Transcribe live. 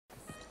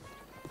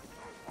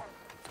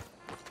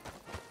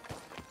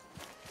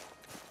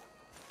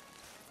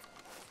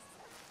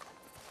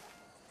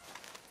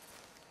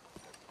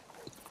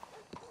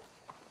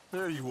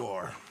There you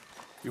are.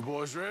 You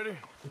boys ready?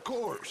 Of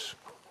course.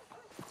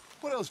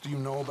 What else do you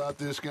know about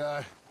this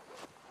guy?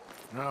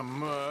 Not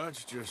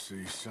much, just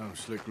he's some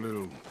slick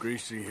little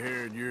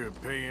greasy-haired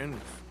European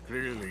who's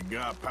clearly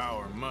got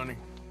power and money.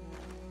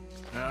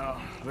 Now,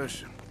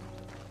 listen.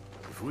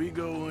 If we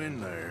go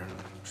in there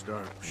and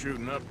start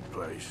shooting up the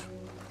place,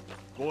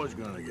 boy's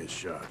gonna get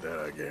shot, that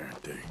I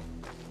guarantee.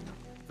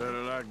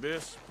 Fella like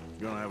this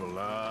is gonna have a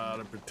lot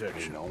of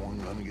protection. Ain't no one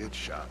gonna get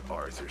shot,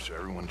 Arthur, so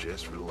everyone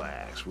just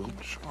relax. We'll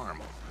charm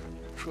them.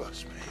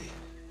 Trust me.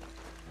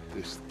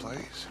 This the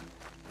place?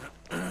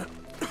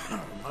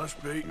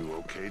 Must be. You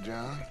okay,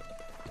 John?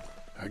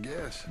 I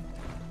guess.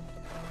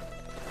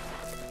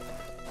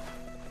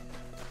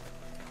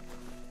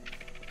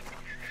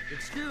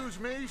 Excuse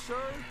me,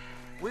 sir.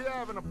 We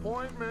have an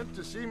appointment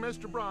to see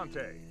Mr.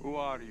 Bronte. Who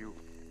are you?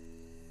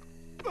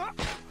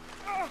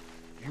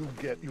 You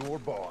get your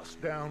boss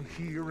down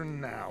here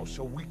and now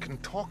so we can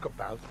talk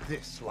about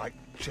this like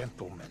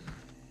gentlemen.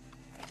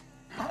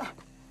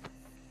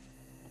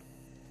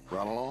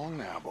 Run along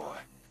now, boy.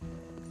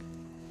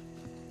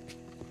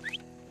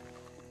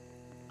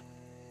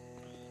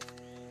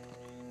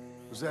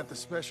 Was that the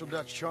special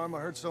Dutch charm I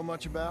heard so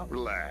much about?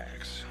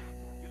 Relax.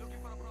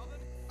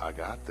 I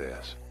got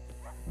this.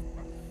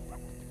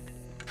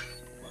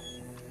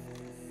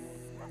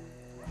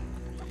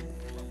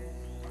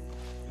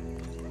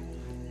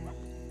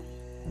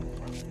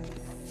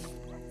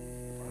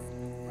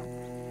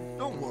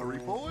 Don't worry,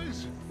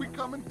 boys. We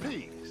come in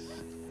peace.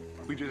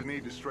 We just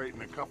need to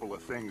straighten a couple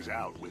of things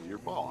out with your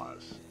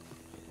boss.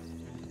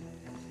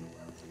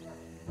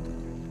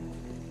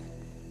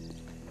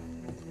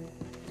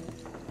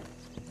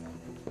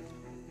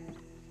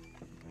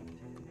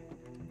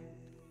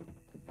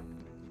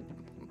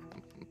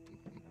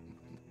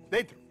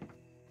 Dentro.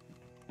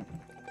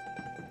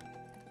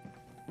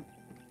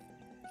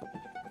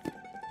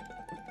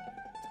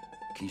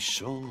 Chi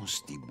sono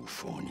sti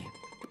buffoni?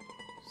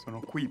 Sono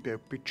qui per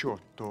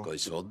Picciotto. Coi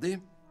soldi?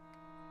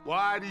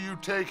 Why do you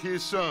take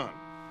his son?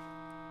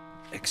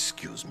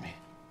 Excuse me.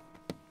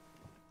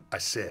 I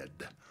said,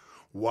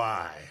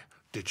 why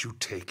did you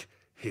take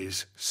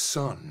his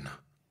son?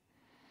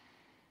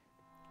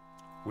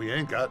 We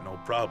ain't got no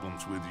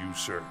problems with you,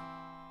 sir.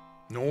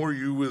 Nor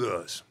you with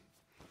us.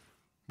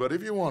 But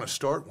if you want to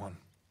start one,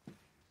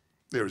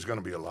 there's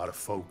gonna be a lot of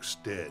folks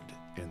dead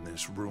in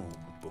this room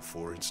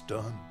before it's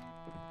done.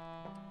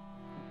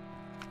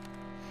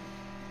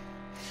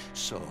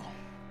 So,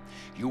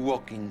 you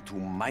walk into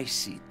my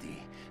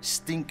city,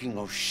 stinking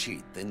of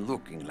shit and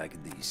looking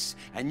like this,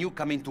 and you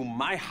come into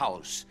my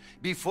house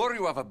before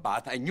you have a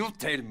bath and you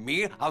tell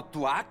me how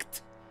to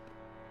act?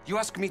 You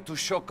ask me to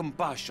show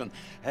compassion.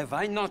 Have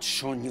I not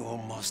shown you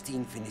almost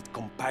infinite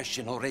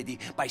compassion already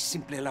by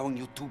simply allowing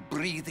you to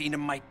breathe in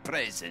my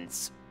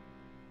presence?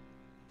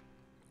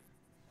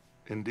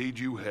 Indeed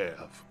you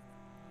have.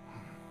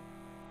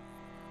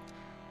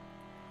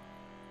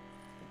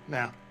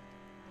 Now,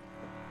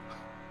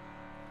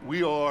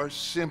 we are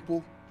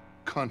simple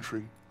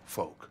country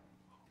folk.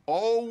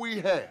 All we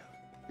have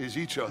is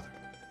each other.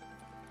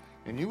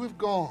 And you have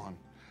gone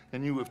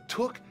and you have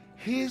took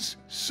his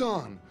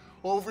son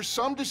over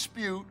some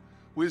dispute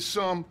with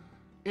some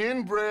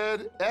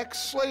inbred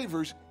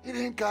ex-slavers. It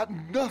ain't got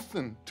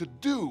nothing to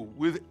do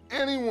with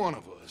any one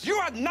of us. You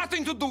had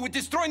nothing to do with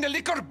destroying the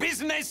liquor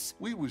business!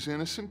 We was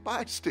innocent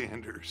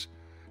bystanders.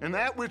 And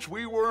that which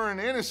we weren't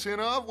innocent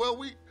of, well,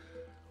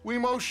 we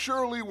most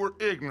surely were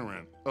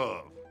ignorant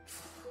of.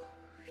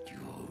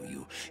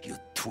 You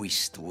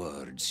twist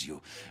words,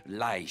 you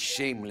lie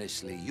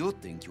shamelessly. You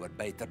think you are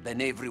better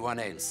than everyone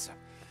else.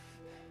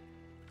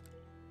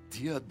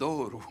 Ti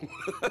adoro.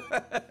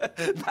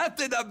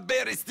 Date da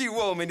bere sti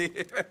uomini.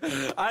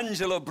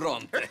 Angelo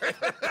Bronte.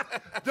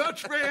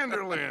 Dutch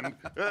Vanderlyn.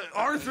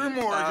 Arthur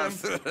Morgan.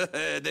 Arthur,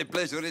 the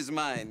pleasure is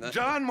mine.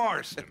 John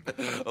Marston.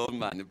 Oh,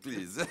 man,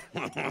 please.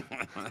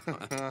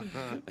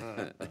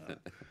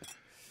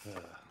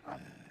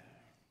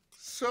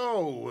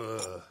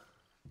 So,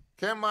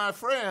 can my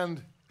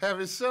friend have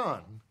his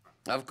son?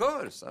 Of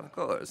course, of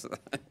course.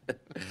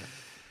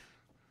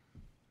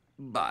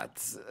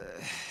 But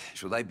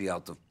should I be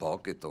out of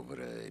pocket over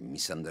a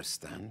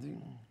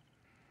misunderstanding?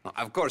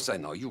 Of course I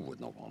know you would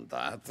not want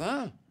that,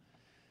 huh?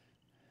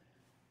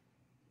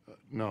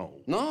 No.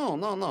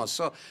 No.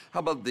 So how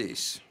about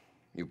this?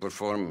 You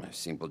perform a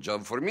simple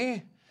job for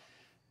me,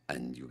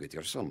 and you get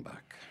your son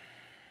back.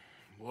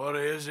 What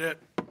is it?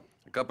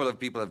 A couple of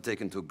people have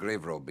taken to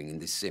grave robbing in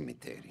this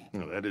cemetery.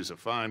 Well, that is a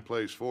fine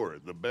place for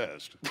it, the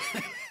best.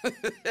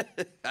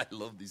 I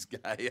love this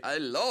guy. I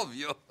love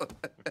you.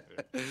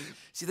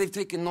 See, they've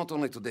taken not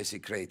only to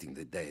desecrating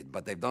the dead,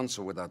 but they've done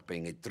so without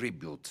paying a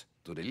tribute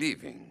to the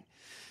living.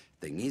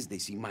 Thing is, they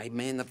see my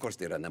men, of course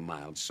they run a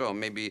mile. So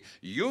maybe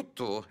you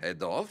two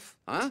head off,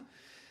 huh?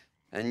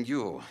 And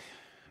you,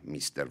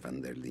 Mr. van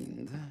der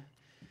Linde,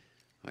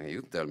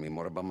 you tell me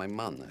more about my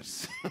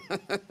manners.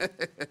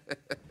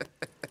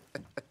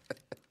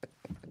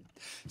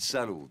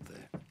 Salute.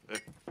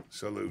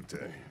 Salute.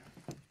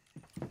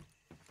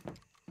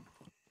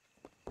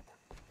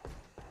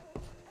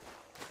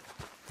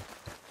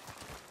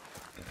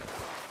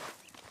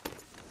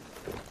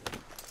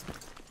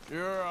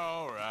 You're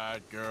all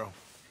right, girl.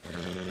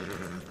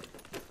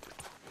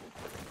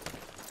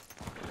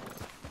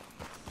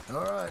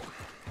 All right,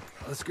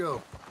 let's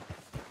go.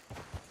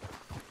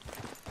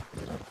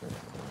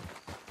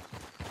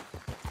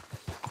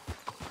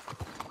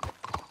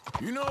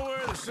 You know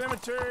where the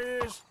cemetery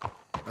is?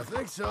 I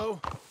think so.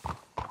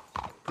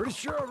 Pretty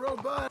sure I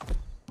rode by it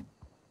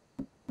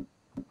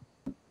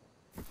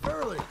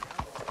early.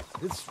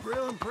 It's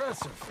real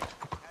impressive.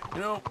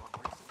 You know,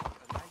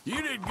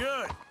 you did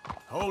good.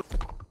 Hold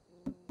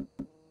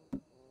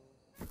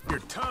your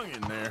tongue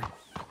in there.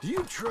 Do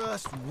you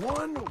trust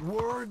one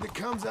word that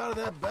comes out of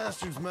that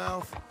bastard's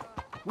mouth?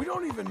 We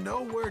don't even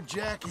know where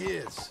Jack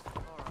is.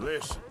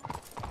 Listen,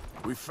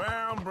 we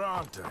found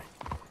Bronte.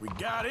 We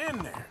got in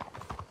there.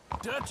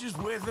 Dutch is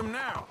with him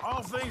now.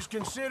 All things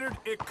considered,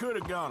 it could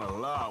have gone a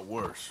lot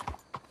worse.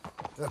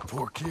 That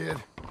poor kid.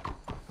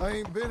 I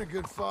ain't been a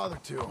good father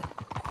to him.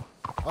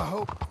 I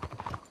hope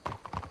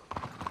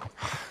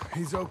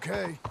he's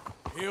okay.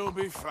 He'll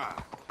be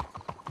fine.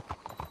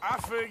 I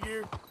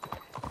figured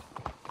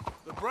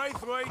the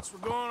Braithwaites were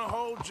going to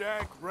hold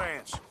Jack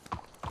ransom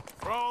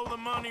for all the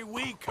money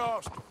we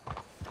cost him.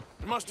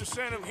 They must have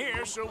sent him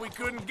here so we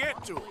couldn't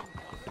get to him.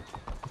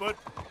 But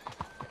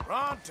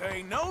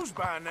Bronte knows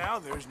by now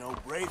there's no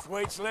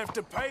Braithwaites left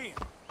to pay him.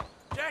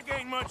 Jack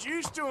ain't much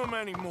use to him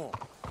anymore.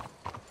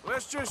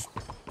 Let's just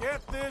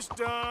get this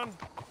done.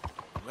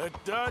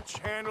 Let Dutch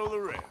handle the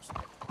rest.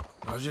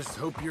 I just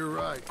hope you're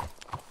right.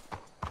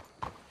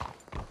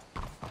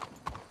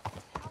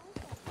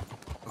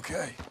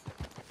 Okay,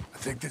 I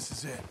think this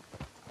is it.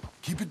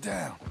 Keep it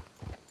down.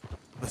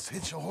 Let's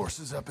hitch the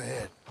horses up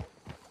ahead.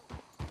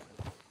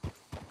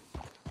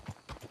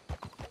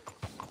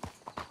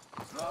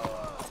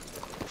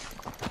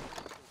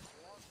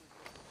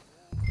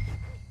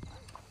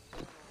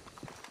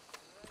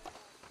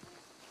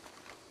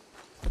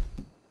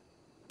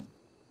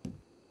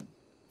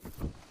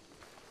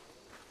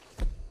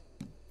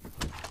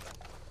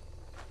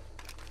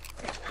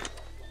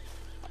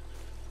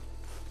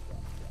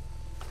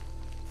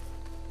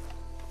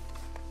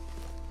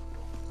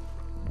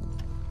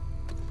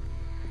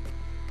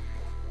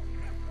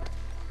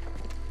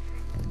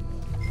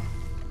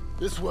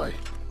 This way.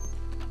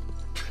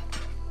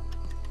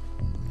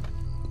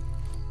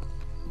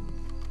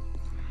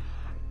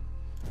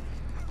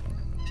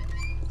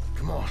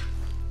 Come on.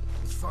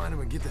 Let's find him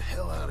and get the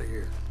hell out of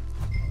here.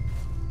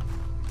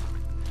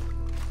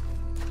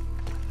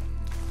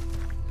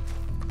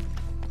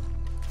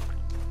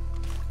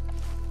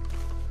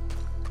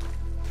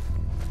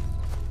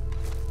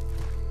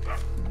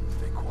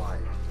 Stay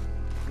quiet.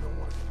 We don't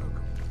want to spook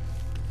him.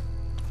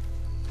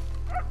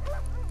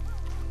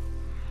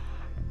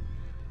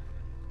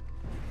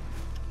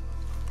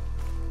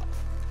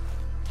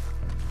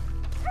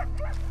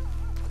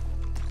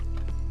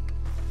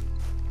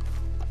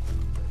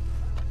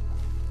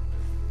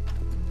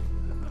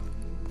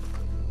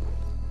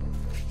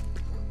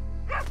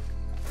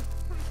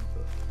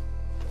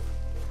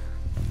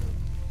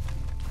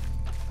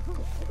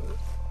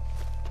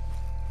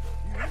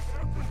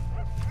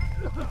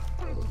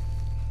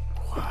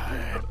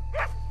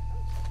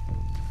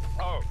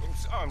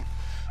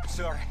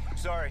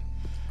 Sorry.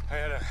 I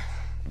had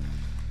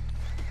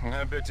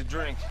a bit to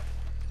drink.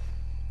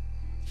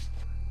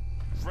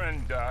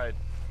 Friend died.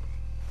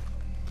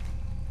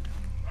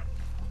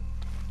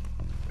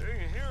 They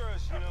can hear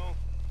us, you know.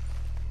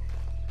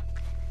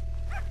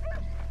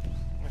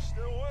 They're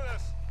still with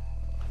us.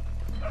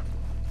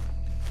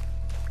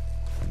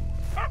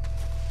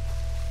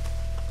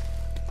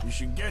 You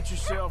should get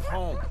yourself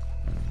home.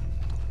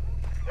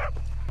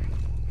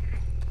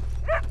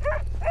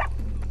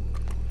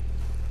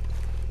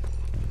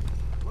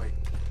 Wait,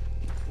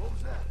 what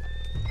was that?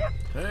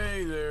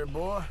 Hey there,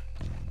 boy.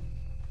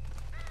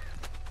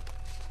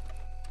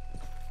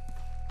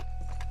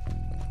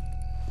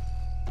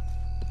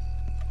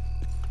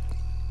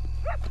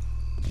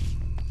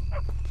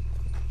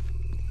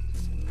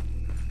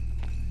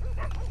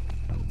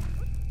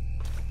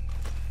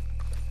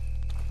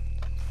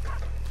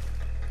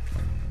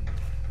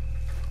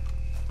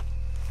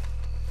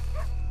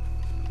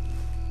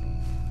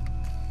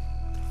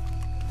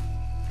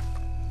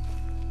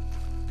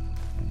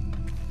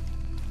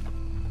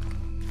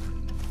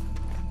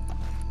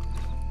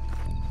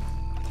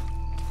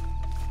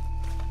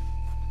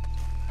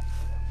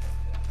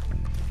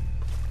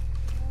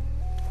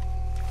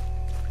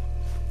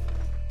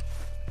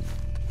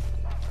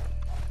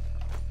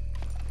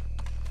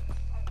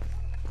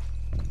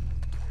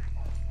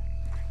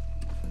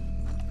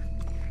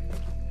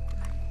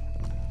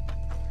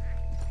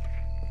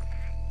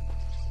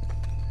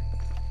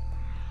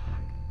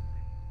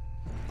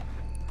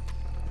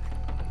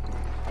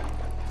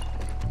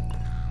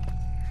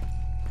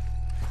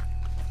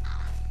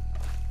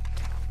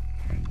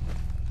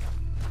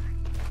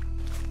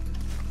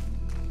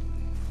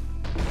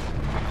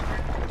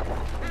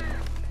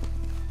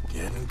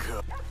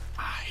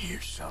 I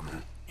hear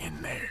something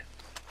in there.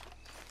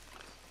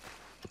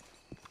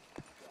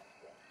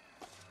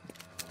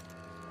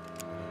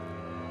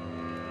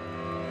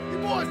 You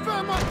boys boys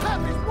found my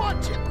puppies.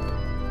 Watch it.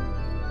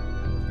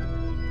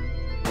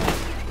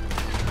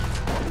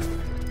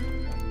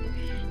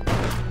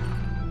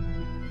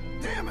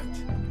 Damn it!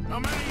 How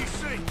many you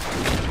see?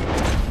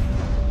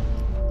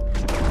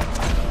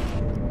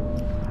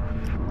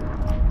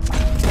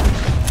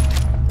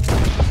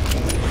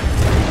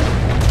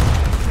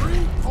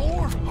 3,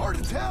 4, hard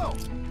to tell.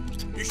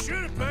 You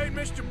should have paid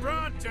Mr.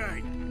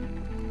 Bronte.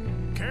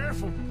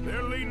 Careful,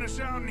 they're leading us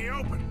out in the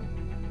open.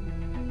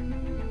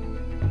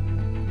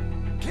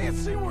 Can't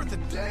see worth a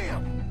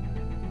damn.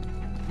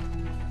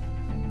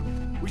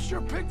 We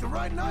sure picked the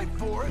right night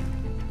for it.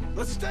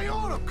 Let's stay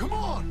on them. Come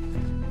on.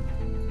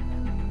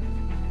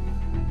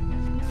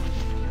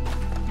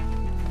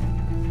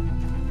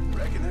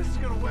 Reckon this is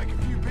gonna wake a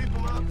few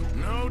people up.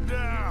 No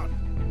doubt.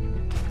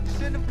 You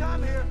shouldn't have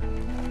come here.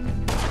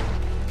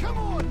 Come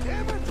on,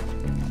 damn it!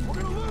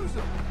 We're gonna lose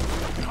them.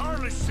 I can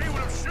hardly see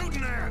what I'm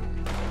shooting at.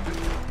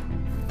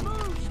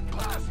 Moose,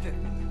 blast it!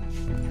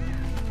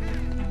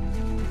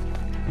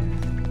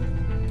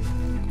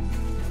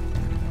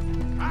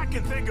 I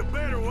can think of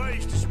better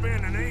ways to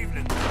spend an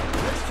evening.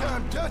 Next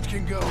time Dutch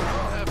can go,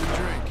 I'll have a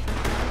drink.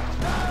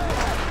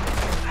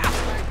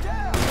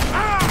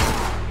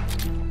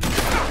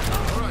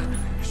 All right,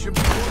 should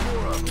be one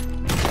more of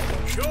them.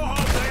 Sure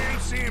hope they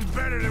ain't seeing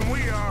better than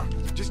we are.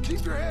 Just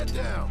keep your head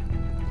down.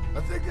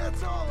 I think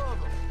that's all of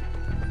them.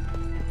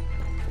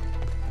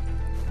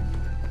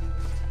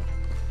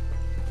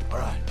 All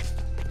right,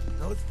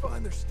 now let's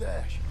find their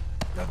stash.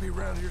 Gotta be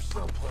around here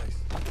someplace.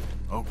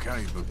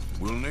 Okay, but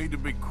we'll need to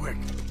be quick.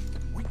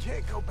 We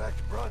can't go back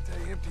to Bronte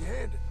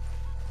empty-handed.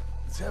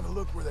 Let's have a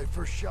look where they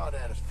first shot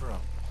at us from.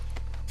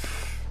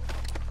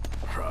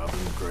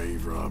 Robbing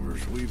grave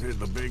robbers. We've hit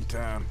the big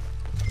time.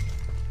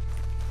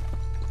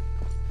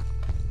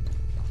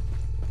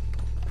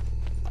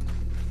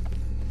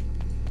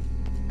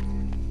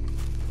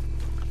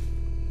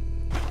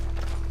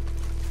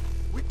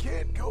 We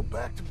can't go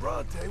back to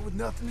Bronte with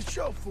nothing to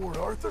show for it,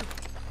 Arthur.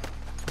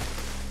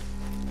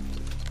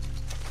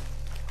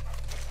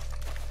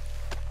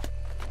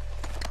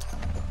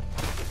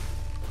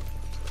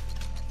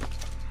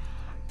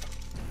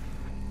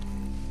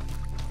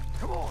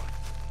 Come on.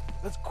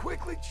 Let's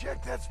quickly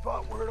check that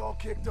spot where it all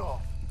kicked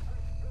off.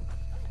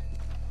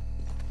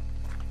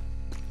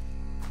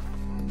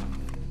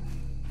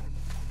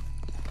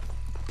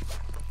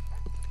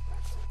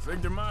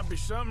 Think there might be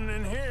something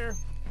in here.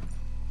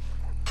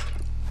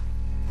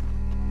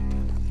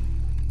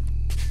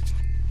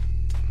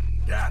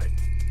 Got it.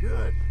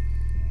 Good.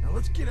 Now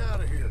let's get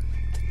out of here.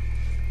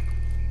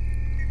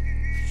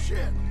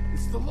 Shit,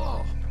 it's the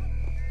law.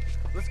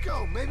 Let's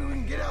go. Maybe we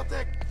can get out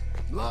that...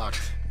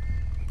 Locked.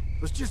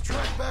 Let's just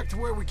track back to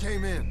where we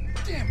came in.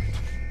 Damn it.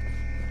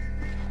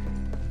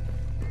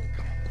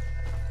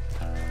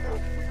 We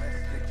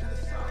better stick to the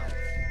side.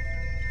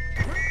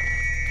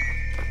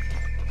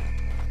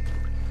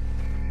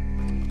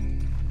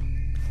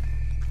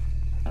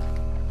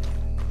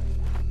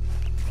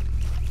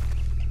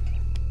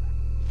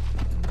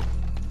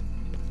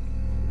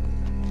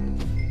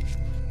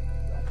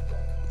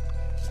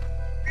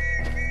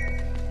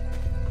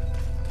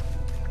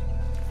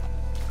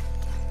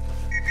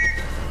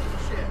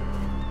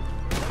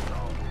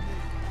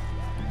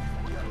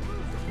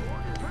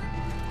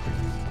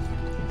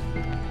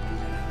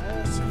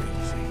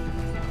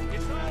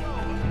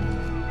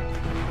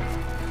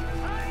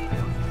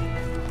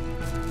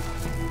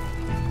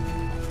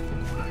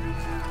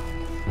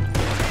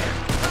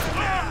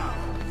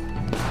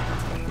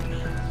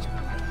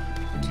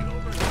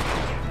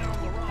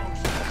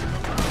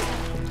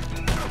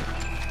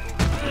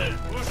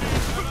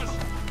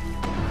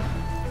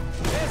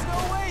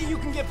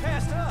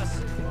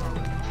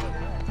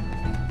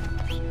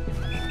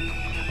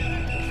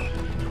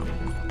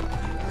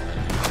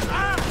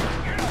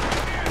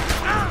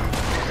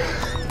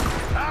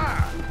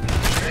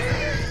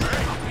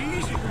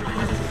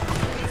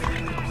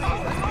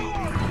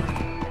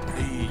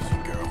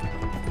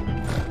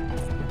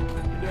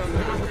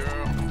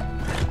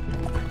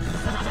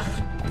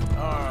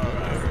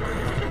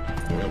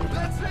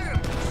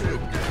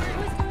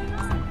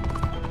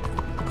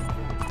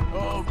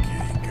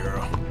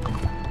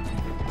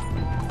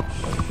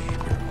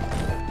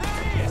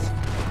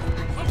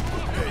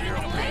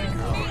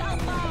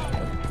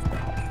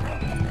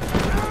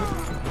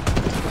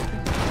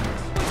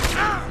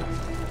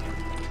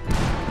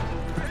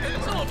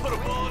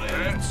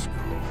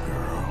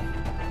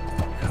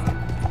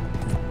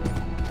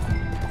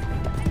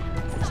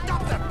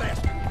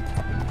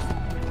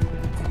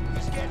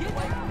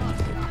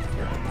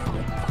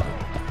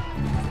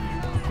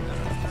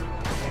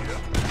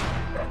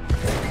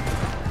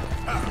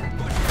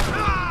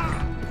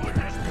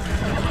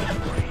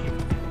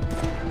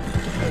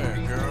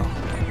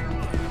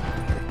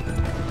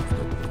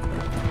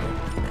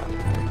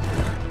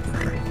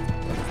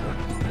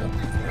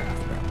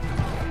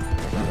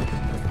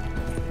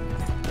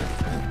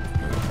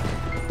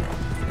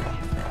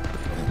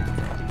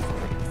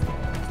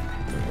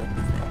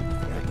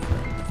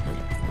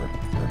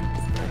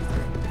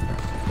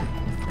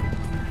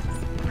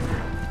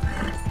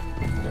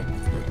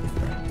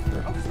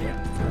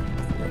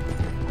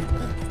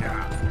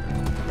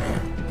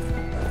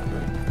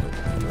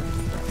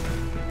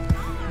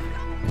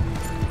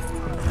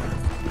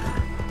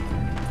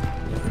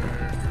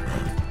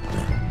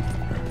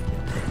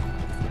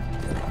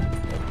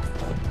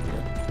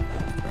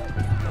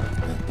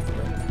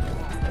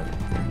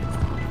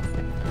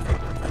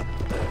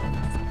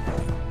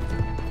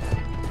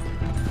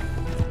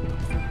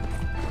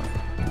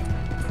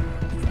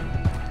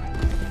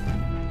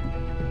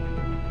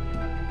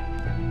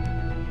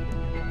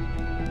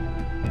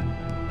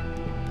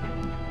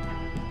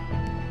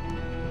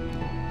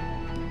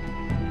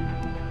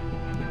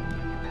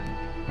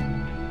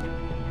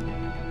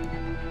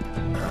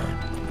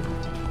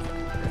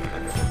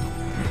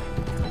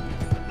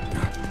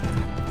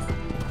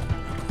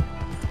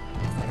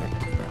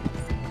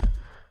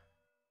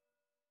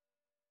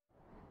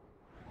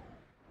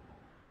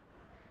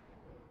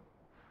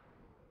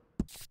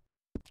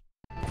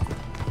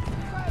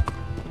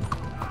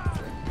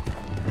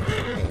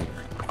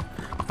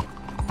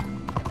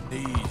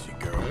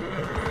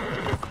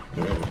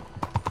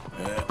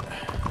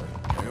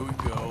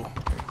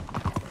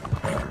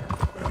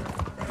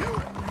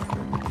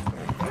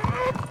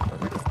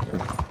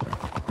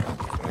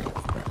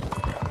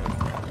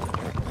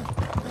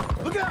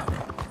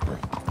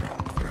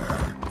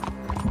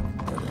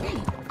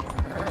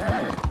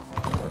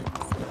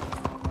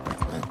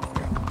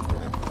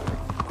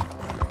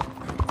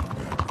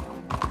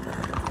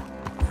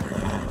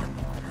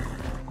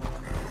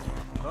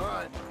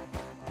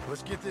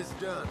 Let's get this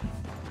done.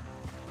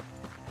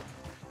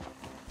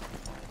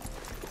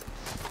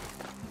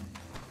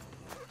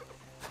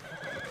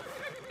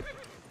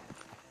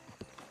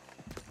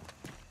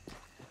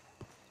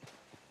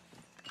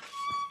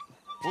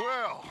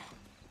 Well,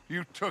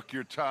 you took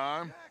your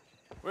time.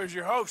 Where's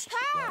your host?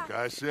 Like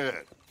I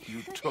said,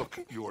 you took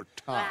your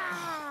time.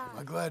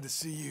 I'm glad to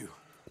see you.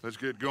 Let's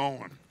get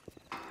going.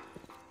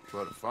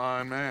 What a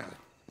fine man.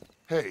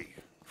 Hey,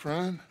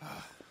 friend,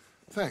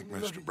 thank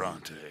Mr.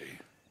 Bronte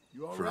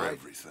You all for right?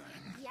 everything.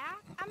 Yeah,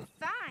 I'm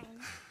fine.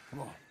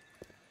 Come on.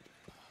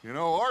 You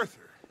know,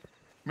 Arthur,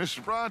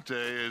 Mr. Bronte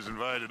has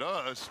invited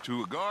us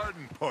to a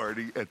garden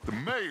party at the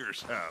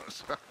mayor's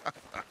house.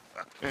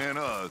 And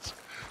us,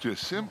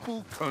 just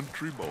simple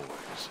country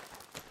boys.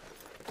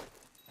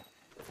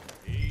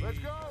 Let's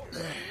go!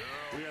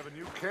 We have a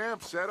new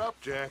camp set up,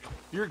 Jack.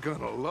 You're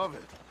gonna love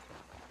it.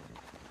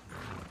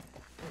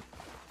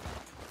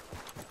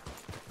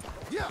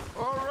 Yeah.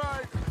 All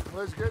right,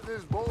 let's get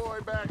this boy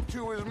back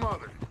to his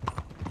mother.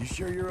 You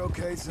sure you're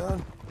okay,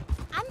 son?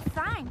 I'm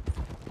fine.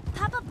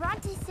 Papa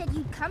Bronte said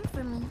you'd come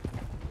for me.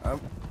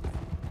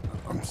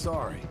 I'm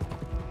sorry.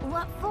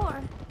 What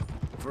for?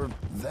 For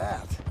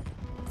that.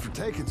 For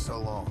taking so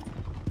long.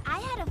 I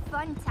had a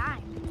fun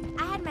time.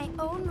 I had my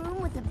own room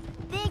with a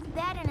big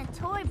bed and a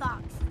toy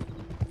box.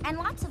 And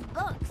lots of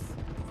books.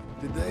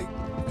 Did they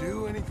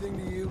do anything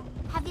to you?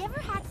 Have you ever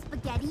had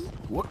spaghetti?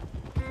 What?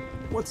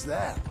 What's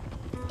that?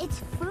 It's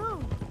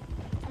food.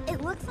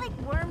 It looks like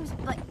worms,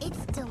 but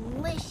it's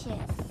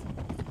delicious.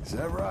 Is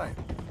that right?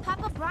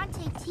 Papa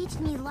Bronte teach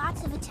me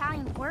lots of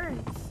Italian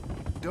words.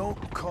 Don't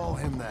call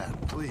him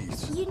that,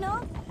 please. You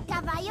know,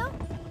 caballo?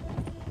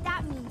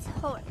 That means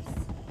horse.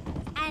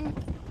 And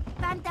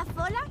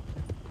pantafola?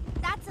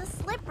 That's a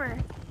slipper.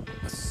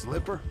 A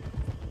slipper?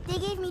 They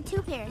gave me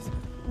 2 pairs,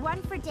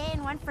 one for day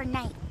and one for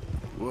night.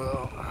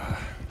 Well,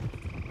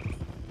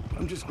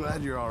 I'm just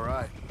glad you're all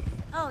right.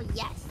 Oh,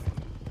 yes.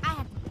 I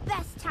had the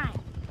best time,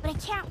 but I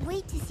can't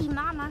wait to see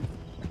Mama.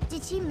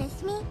 Did she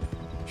miss me?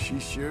 She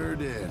sure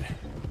did.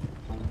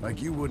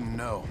 Like you wouldn't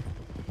know.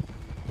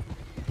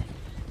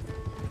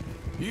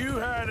 You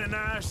had a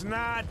nice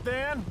night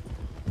then?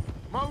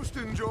 Most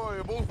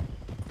enjoyable.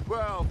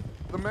 Well,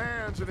 the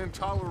man's an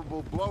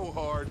intolerable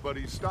blowhard, but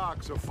he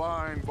stocks a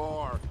fine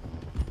bar.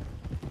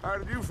 How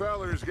did you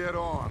fellers get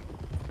on?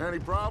 Any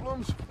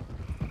problems?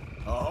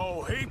 A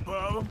whole heap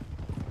of them.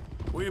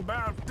 We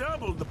about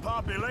doubled the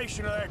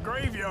population of that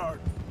graveyard.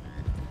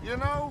 You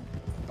know,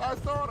 I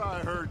thought I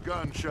heard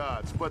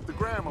gunshots, but the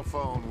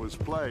gramophone was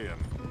playing.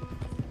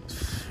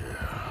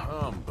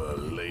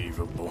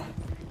 Unbelievable.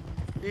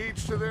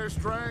 Each to their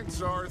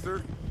strengths,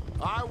 Arthur.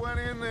 I went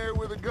in there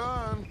with a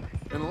gun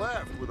and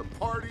left with a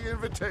party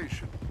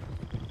invitation.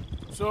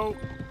 So,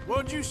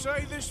 what'd you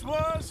say this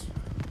was?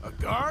 A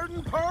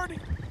garden party?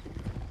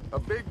 A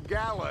big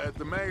gala at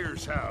the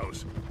mayor's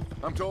house.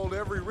 I'm told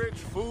every rich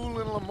fool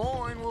in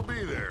Lemoyne will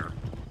be there.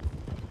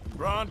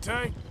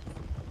 Bronte?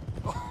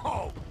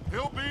 Oh,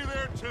 he'll be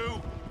there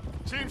too.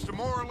 Seems to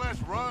more or less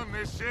run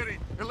this city.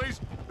 At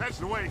least, that's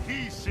the way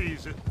he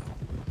sees it.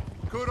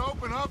 Could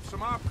open up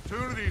some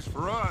opportunities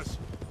for us.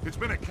 It's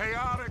been a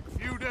chaotic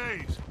few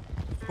days,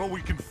 but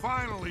we can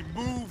finally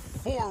move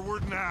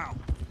forward now.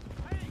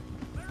 Hey,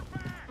 they're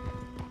back!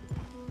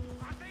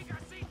 I think I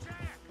see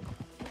Jack!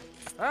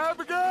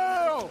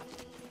 Abigail!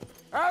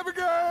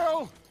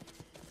 Abigail!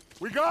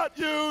 We got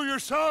you, your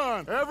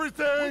son,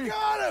 everything! We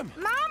got him!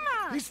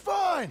 Mama! He's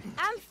fine!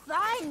 I'm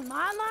fine,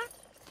 Mama.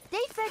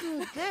 They fed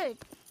me good.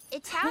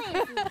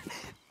 Italian food.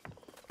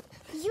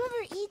 Did you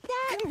ever eat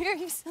that? Come here,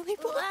 you silly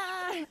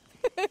boy.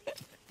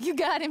 You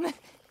got him.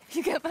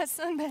 You got my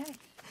son back.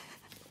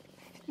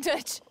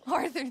 Dutch,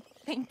 Arthur,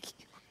 thank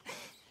you.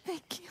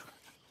 Thank you.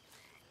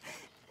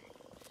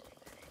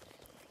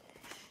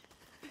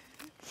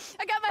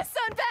 I got my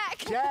son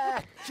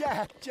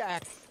back!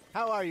 Jack.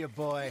 How are you,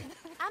 boy?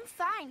 I'm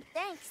fine,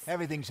 thanks.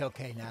 Everything's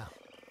okay now.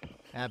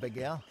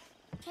 Abigail?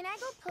 Can I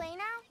go play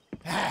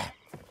now?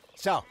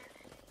 So,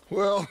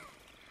 Well,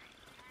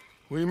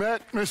 we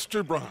met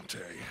Mr. Bronte.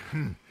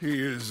 He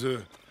is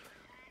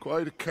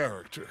quite a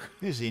character.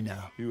 is he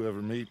now? You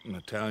ever meet an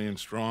Italian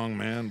strong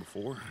man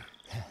before?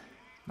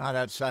 Not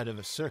outside of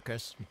a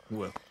circus.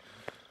 Well,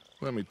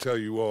 let me tell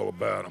you all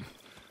about him.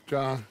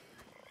 John,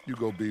 you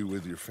go be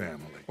with your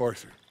family.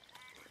 Arthur,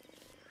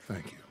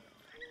 thank you.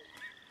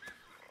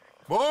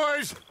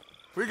 Boys,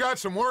 we got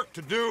some work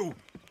to do.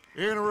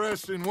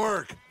 Interesting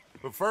work.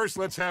 But first,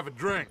 let's have a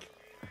drink.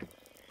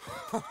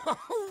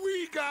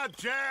 We got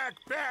Jack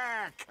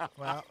back!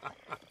 Well,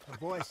 the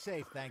boy's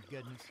safe, thank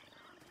goodness.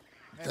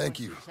 Thank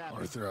you,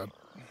 Everyone's happy. Arthur.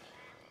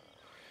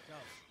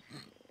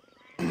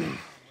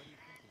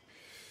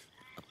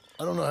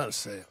 I don't know how to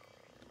say it.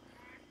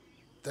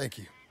 Thank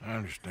you. I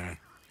understand.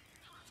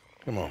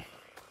 Come on.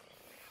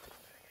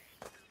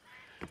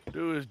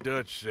 Do as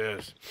Dutch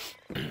says.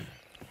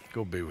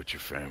 Go be with your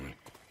family.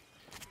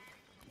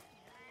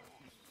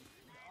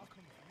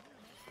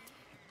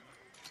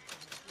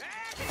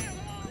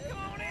 Come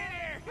on in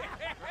here!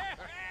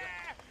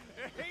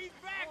 He's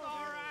back,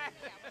 all right!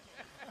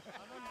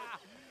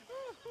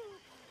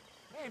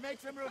 Hey, make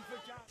some room for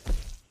John.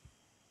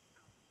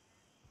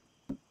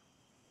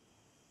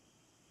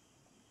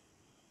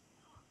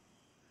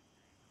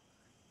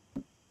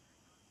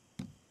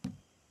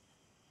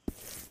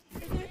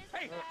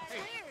 Hey,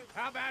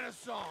 how about a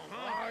song?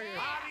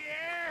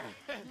 Javier,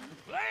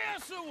 play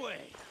us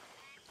away.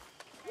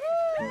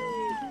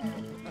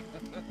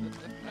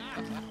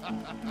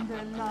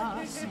 De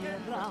la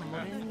Sierra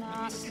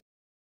Morena se